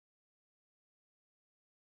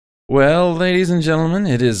Well, ladies and gentlemen,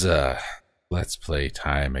 it is Let's Play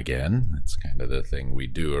time again. That's kind of the thing we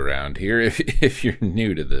do around here if you're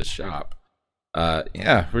new to the shop.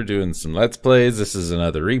 Yeah, we're doing some Let's Plays. This is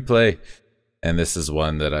another replay, and this is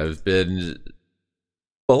one that I've been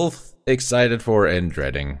both excited for and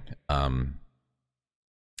dreading.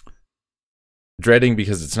 Dreading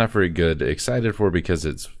because it's not very good, excited for because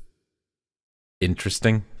it's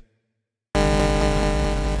interesting.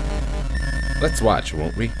 Let's watch,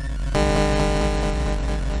 won't we?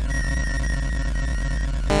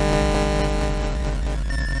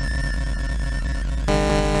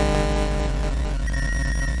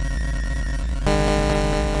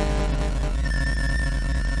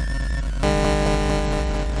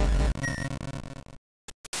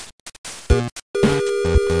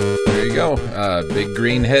 Big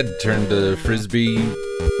green head turned to frisbee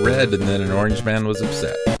red, and then an orange man was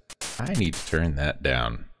upset. I need to turn that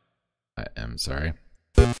down. I am sorry.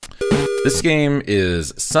 This game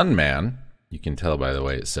is Sunman. You can tell by the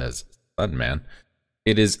way it says Sunman.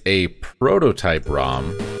 It is a prototype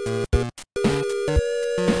ROM.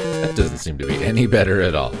 That doesn't seem to be any better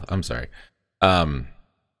at all. I'm sorry.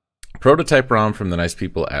 Prototype ROM from the nice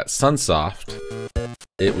people at Sunsoft.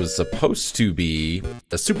 It was supposed to be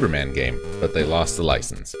a Superman game, but they lost the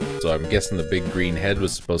license. So I'm guessing the big green head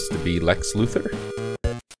was supposed to be Lex Luthor,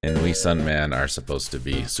 and we Sunman are supposed to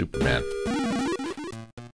be Superman.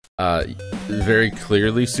 Very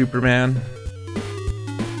clearly Superman.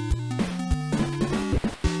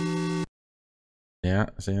 Yeah,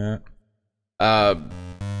 see that?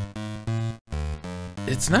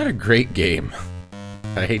 It's not a great game.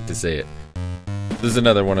 I hate to say it. This is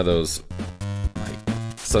another one of those,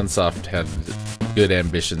 Sunsoft had good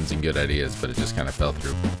ambitions and good ideas, but it just kind of fell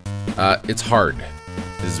through. It's hard.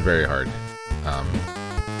 It's very hard.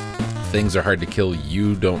 Things are hard to kill.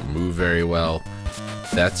 You don't move very well.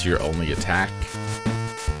 That's your only attack.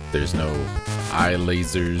 There's no eye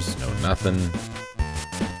lasers, no nothing.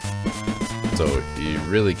 So you're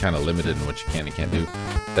really kind of limited in what you can and can't do.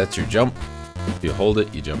 That's your jump. If you hold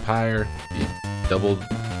it, you jump higher. You double,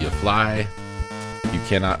 you fly. You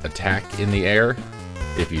cannot attack in the air.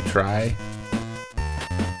 If you try,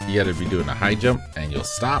 you gotta be doing a high jump and you'll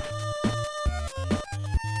stop.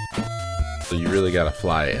 So you really gotta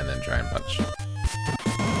fly and then try and punch.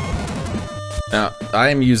 Now, I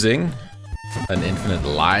am using an infinite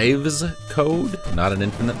lives code, not an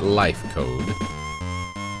infinite life code.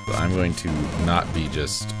 So I'm going to not be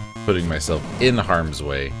just putting myself in harm's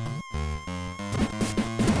way.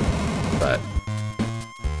 But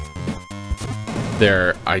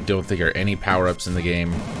I don't think are any power-ups in the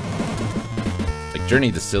game. Like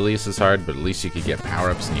Journey to Silius is hard, but at least you could get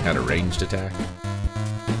power-ups and you had a ranged attack.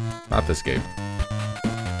 Not this game.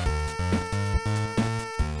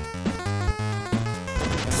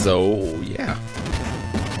 So, yeah.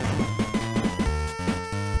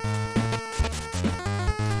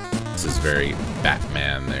 This is very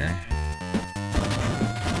Batman there.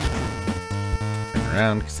 Turn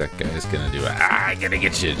around, because that guy's gonna do a, I'm gonna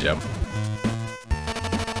get you a jump.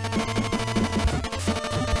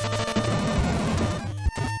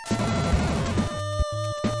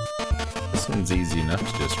 This one's easy enough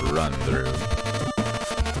to just run through.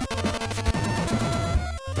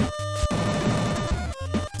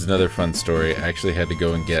 It's another fun story. I actually had to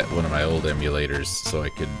go and get one of my old emulators so I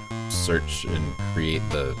could search and create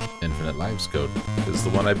the Infinite Lives code, because the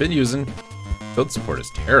one I've been using, code support is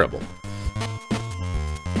terrible.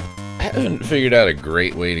 I haven't figured out a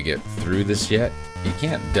great way to get through this yet. You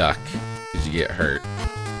can't duck because you get hurt.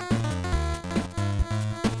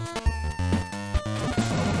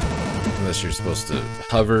 Unless you're supposed to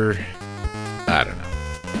hover. I don't know.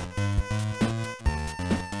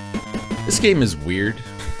 This game is weird.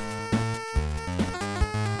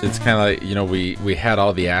 It's kind of like, you know, we had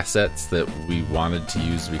all the assets that we wanted to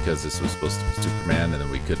use because this was supposed to be Superman, and then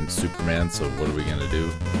we couldn't Superman, so what are we going to do?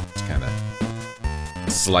 It's kind of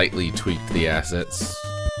slightly tweaked the assets.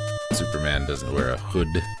 Superman doesn't wear a hood,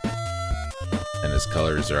 and his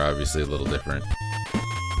colors are obviously a little different.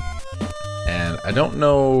 And I don't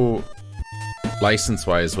know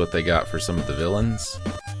license-wise what they got for some of the villains,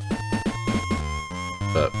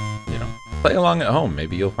 but, you know, play along at home,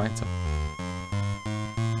 maybe you'll find some.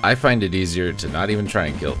 I find it easier to not even try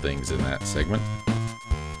and kill things in that segment.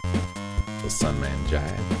 The Sunman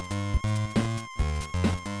jive.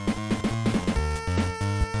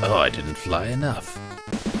 Oh, I didn't fly enough.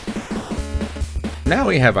 Now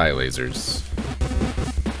we have eye lasers.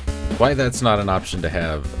 Why that's not an option to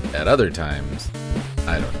have at other times,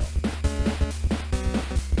 I don't know.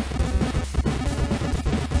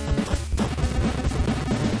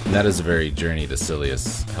 And that is a very Journey to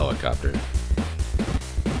Silius helicopter.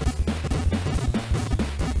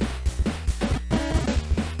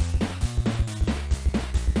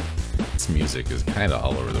 This music is kind of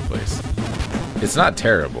all over the place. It's not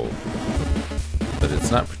terrible, but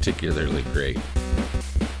it's not particularly great.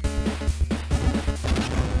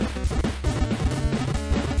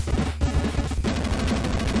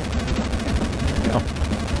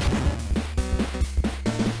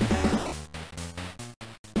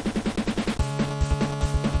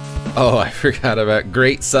 Oh, I forgot about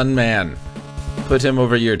Great Sunman. Put him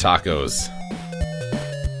over your tacos.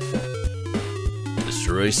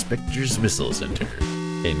 Destroy Spectre's Missile Center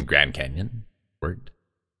in Grand Canyon. Word.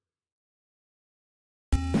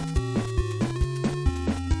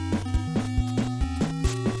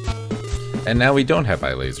 And now we don't have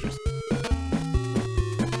eye lasers.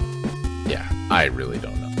 Yeah, I really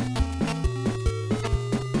don't know.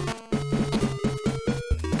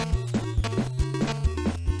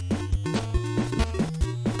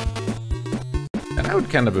 And I would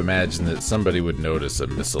kind of imagine that somebody would notice a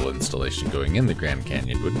missile installation going in the Grand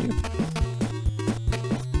Canyon, wouldn't you?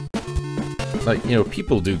 Like, you know,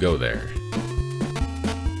 people do go there.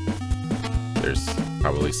 There's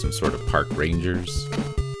probably some sort of park rangers.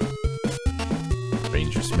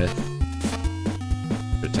 Ranger Smith.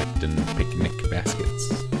 Protecting picnic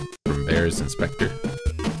baskets from Bear's Inspector.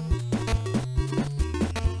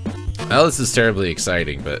 Well, this is terribly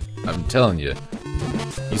exciting, but I'm telling you,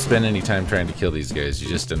 you spend any time trying to kill these guys, you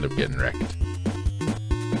just end up getting wrecked.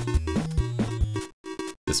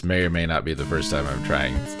 This may or may not be the first time I'm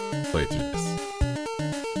trying to play through this.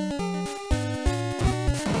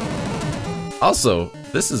 Also,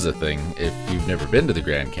 this is a thing, if you've never been to the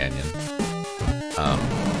Grand Canyon,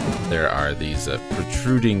 there are these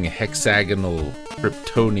protruding hexagonal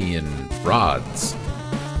Kryptonian rods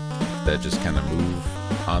that just kind of move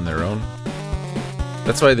on their own.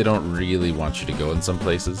 That's why they don't really want you to go in some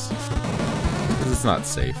places, because it's not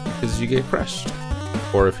safe, because you get crushed.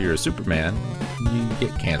 Or if you're a Superman, you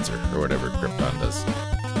get cancer, or whatever Krypton does.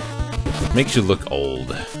 Makes you look old,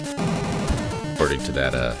 according to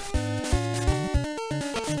that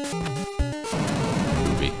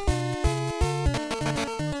movie.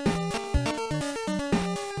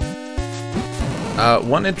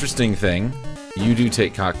 One interesting thing, you do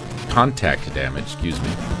take contact damage, excuse me,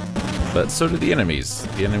 but so do the enemies.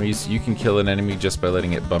 The enemies, you can kill an enemy just by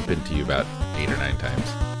letting it bump into you about 8 or 9 times.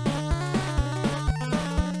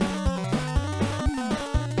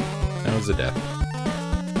 That was a death.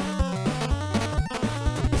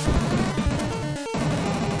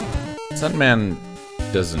 Sunman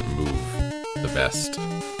doesn't move the best.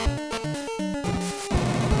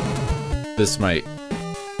 This might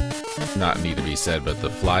not need to be said, but the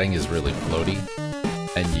flying is really floaty,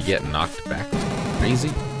 and you get knocked back crazy.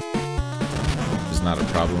 Which is not a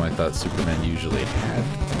problem I thought Superman usually had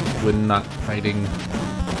when not fighting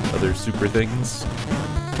other super things.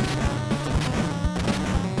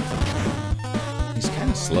 He's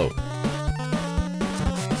kind of slow.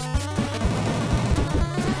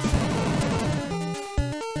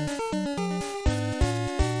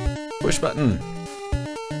 Push button.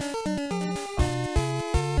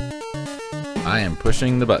 I am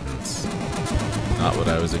pushing the buttons. Not what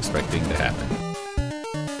I was expecting to happen.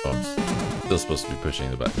 Oh, I'm still supposed to be pushing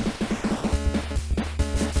the button.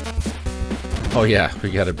 Oh yeah, we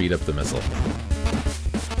gotta beat up the missile.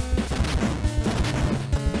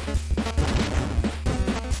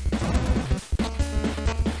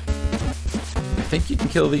 I think you can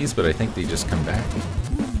kill these, but I think they just come back.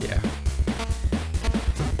 Yeah.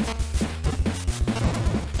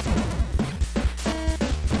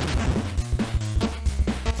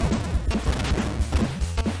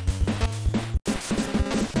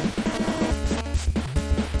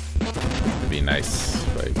 Nice,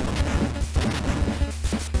 right?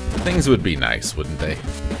 Things would be nice, wouldn't they?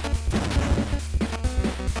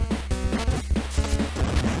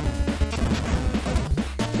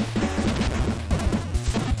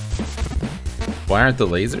 Why aren't the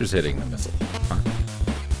lasers hitting the missile? Huh?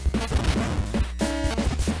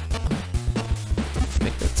 I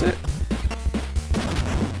think that's it.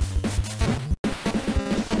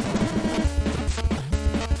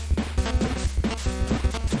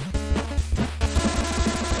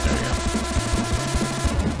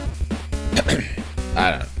 I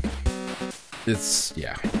don't know. It's,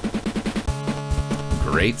 yeah.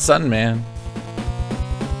 Great Sunman.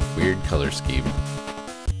 Weird color scheme.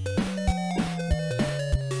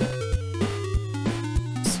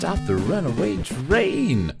 Stop the runaway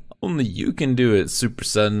train. Only you can do it, Super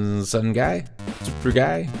Sun guy. Super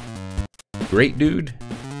guy. Great dude.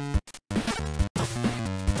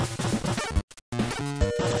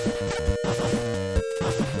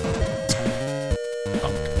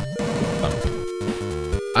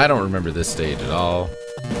 I don't remember this stage at all.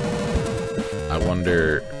 I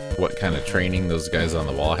wonder what kind of training those guys on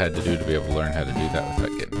the wall had to do to be able to learn how to do that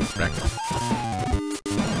without getting wrecked.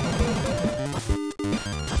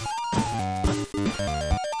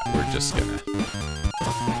 We're just gonna...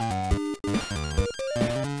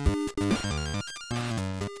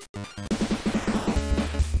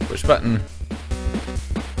 push button.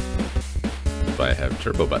 That's why I have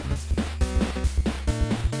turbo buttons.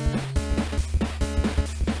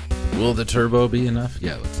 Will the turbo be enough?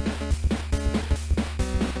 Yeah, let's see.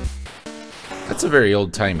 That's a very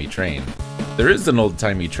old-timey train. There is an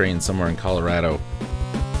old-timey train somewhere in Colorado.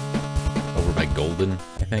 Over by Golden,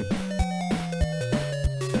 I think.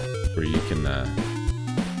 Where you can, ride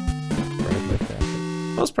like that. For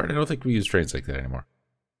the most part, I don't think we use trains like that anymore.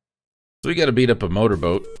 So we gotta beat up a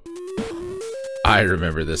motorboat. I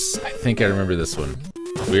remember this. I think I remember this one.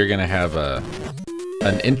 We're gonna have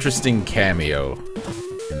an interesting cameo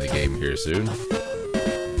in the game here soon.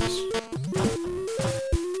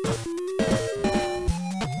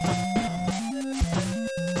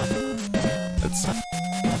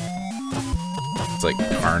 It's like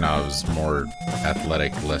Karnav's more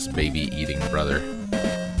athletic, less baby-eating brother.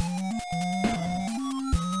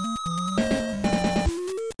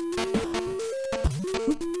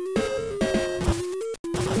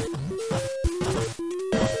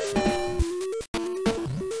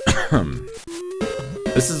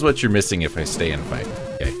 This is what you're missing if I stay and fight.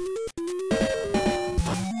 Okay.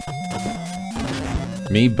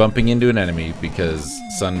 Me bumping into an enemy because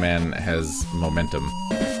Sunman has momentum.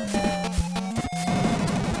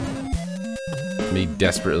 Me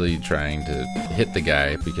desperately trying to hit the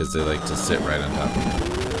guy because they like to sit right on top of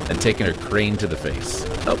me. And taking her crane to the face.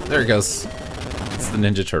 Oh, there it goes. It's the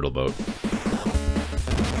Ninja Turtle boat.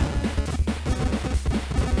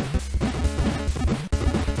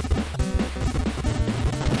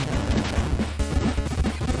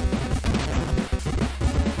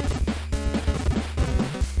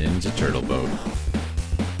 Ninja Turtle boat.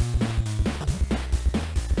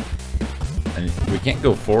 And we can't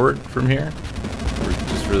go forward from here. We're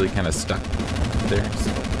just really kind of stuck there.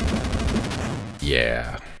 So.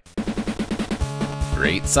 Yeah.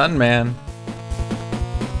 Great Sunman.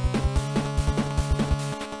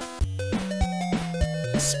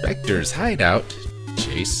 Spectre's hideout.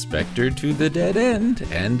 Chase Spectre to the dead end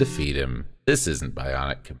and defeat him. This isn't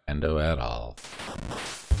Bionic Commando at all.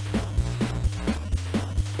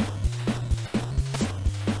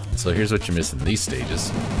 So here's what you're missing in these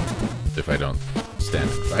stages, if I don't stand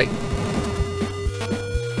and fight.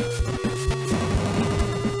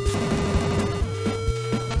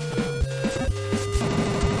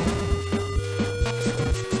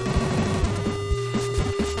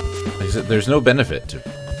 Like I said, there's no benefit to it.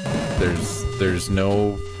 There's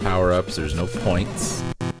no power-ups, there's no points,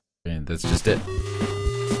 and that's just it.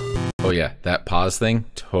 Oh yeah, that pause thing,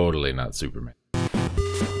 totally not Superman.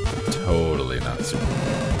 Totally not Superman.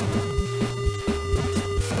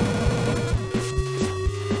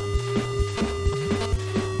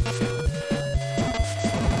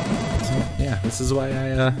 This is why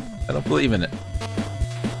I don't believe in it.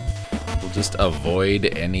 We'll just avoid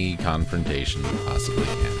any confrontation we possibly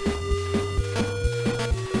can.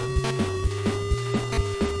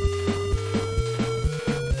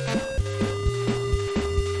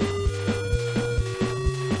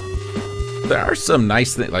 There are some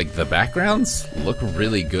nice things, like the backgrounds look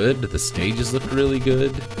really good, the stages look really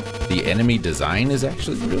good, the enemy design is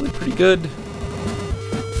actually really pretty good.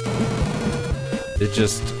 It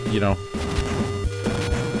just, you know,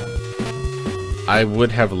 I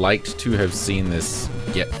would have liked to have seen this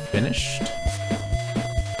get finished.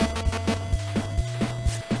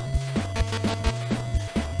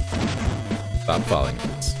 Stop falling,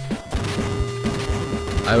 kids.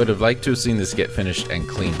 I would have liked to have seen this get finished and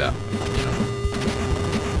cleaned up, you know.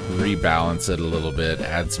 Rebalance it a little bit,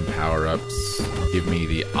 add some power-ups, give me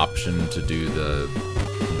the option to do the,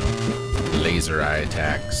 you know, laser eye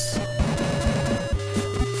attacks.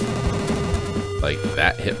 Like,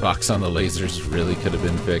 that hitbox on the lasers really could have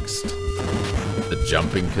been fixed. The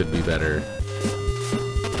jumping could be better.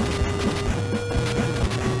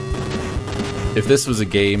 If this was a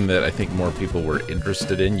game that I think more people were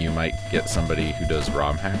interested in, you might get somebody who does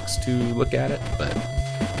ROM hacks to look at it, but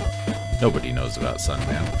nobody knows about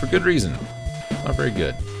Sunman. For good reason. Not very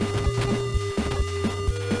good.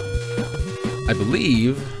 I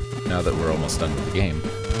believe, now that we're almost done with the game,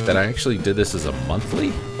 that I actually did this as a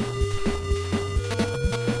monthly.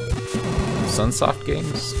 Sunsoft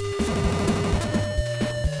games?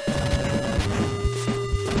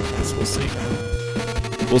 I guess we'll see.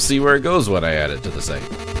 We'll see where it goes when I add it to the site.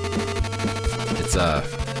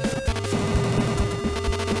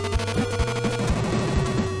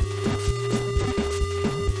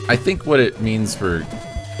 I think what it means for,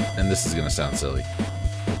 and this is gonna sound silly.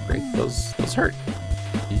 Great, those hurt.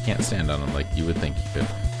 You can't stand on them like you would think you could.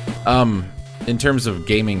 In terms of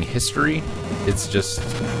gaming history, it's just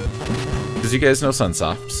because you guys know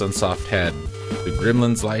Sunsoft. Sunsoft had the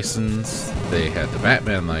Gremlins license, they had the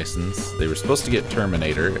Batman license. They were supposed to get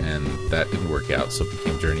Terminator, and that didn't work out, so it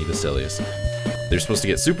became Journey to Silius. They're supposed to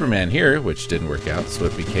get Superman here, which didn't work out, so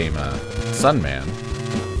it became Sunman.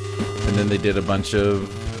 And then they did a bunch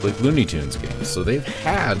of like Looney Tunes games. So they've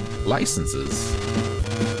had licenses.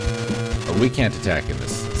 But we can't attack in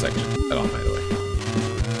this section at all, by the way.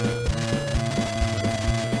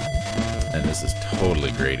 And this is totally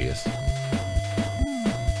Gradius.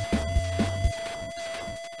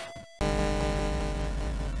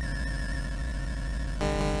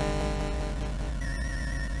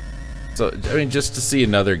 So, I mean, just to see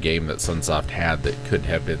another game that Sunsoft had that could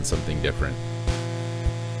have been something different.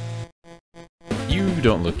 You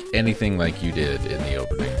don't look anything like you did in the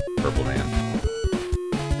opening, Purple Man.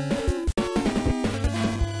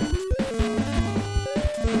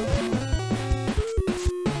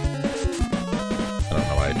 I don't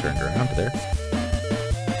know why I turned around there.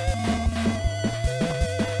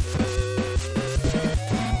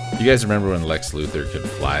 You guys remember when Lex Luthor could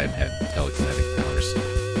fly and had telekinetic powers?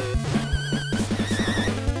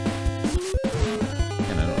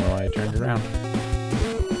 And I don't know why I turned around.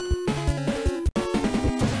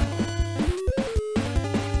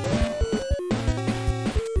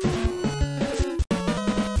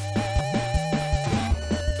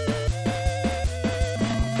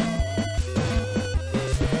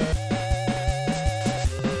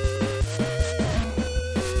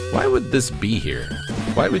 Why would this be here?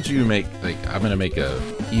 Why would you make, like, I'm gonna make a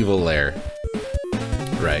evil lair,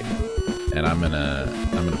 right? And I'm gonna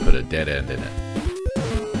put a dead end in it.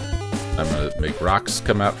 I'm gonna make rocks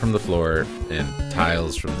come out from the floor and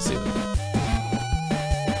tiles from the ceiling.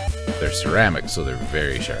 They're ceramic, so they're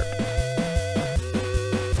very sharp.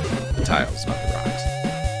 The tiles, not the rocks.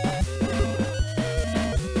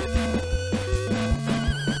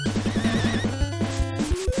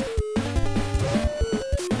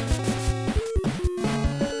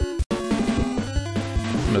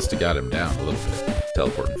 Must have got him down a little bit.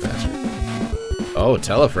 Teleporting faster. Oh,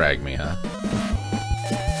 telefrag me, huh?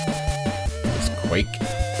 Just quake.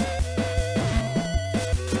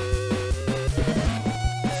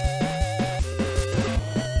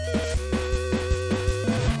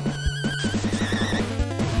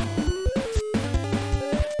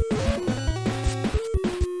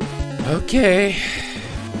 Okay.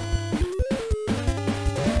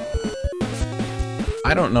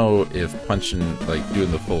 I don't know if punching, like,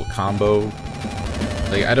 doing the full combo,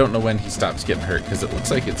 like, I don't know when he stops getting hurt, because it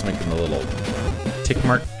looks like it's making the little tick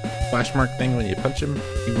mark, flash mark thing when you punch him,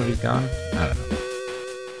 even when he's gone. I don't know.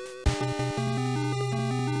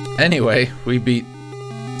 Anyway, we beat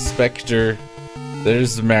Spectre.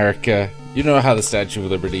 There's America. You know how the Statue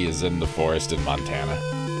of Liberty is in the forest in Montana.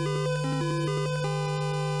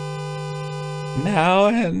 Now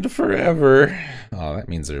and forever. Oh, that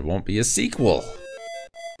means there won't be a sequel.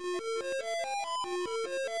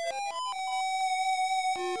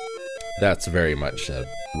 That's very much a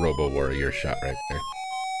Robo-Warrior shot right there.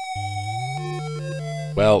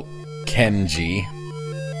 Well, Kenji,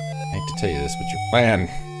 I hate to tell you this, but your plan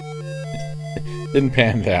didn't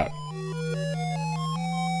pan out.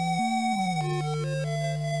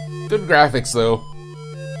 Good graphics, though.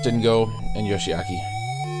 Shingo and Yoshiaki.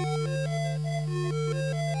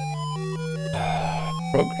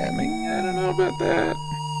 Programming, I don't know about that.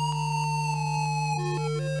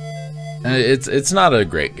 It's not a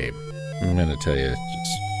great game. I'm gonna tell you,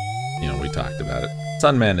 just, you know, we talked about it.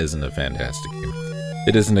 Sunman isn't a fantastic game.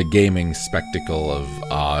 It isn't a gaming spectacle of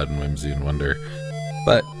awe and whimsy and wonder.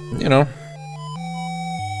 But, you know.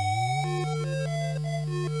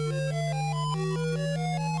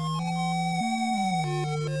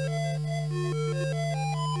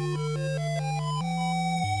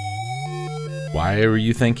 Why were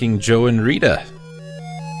you thinking Joe and Rita?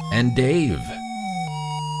 And Dave?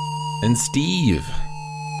 And Steve?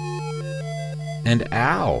 And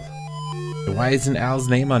Al. Why isn't Al's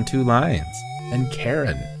name on 2 lines? And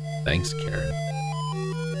Karen. Thanks, Karen.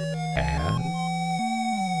 As?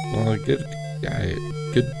 Well, good guy.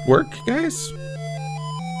 Good work, guys.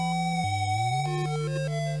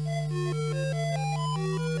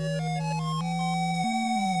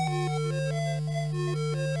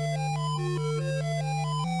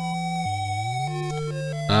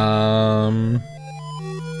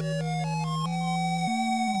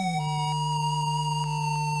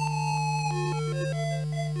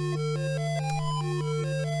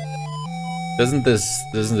 Doesn't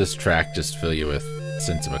this track just fill you with a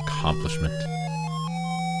sense of accomplishment?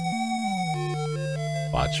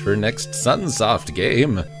 Watch for next Sunsoft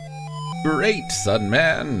game. Great,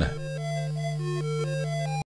 Sunman!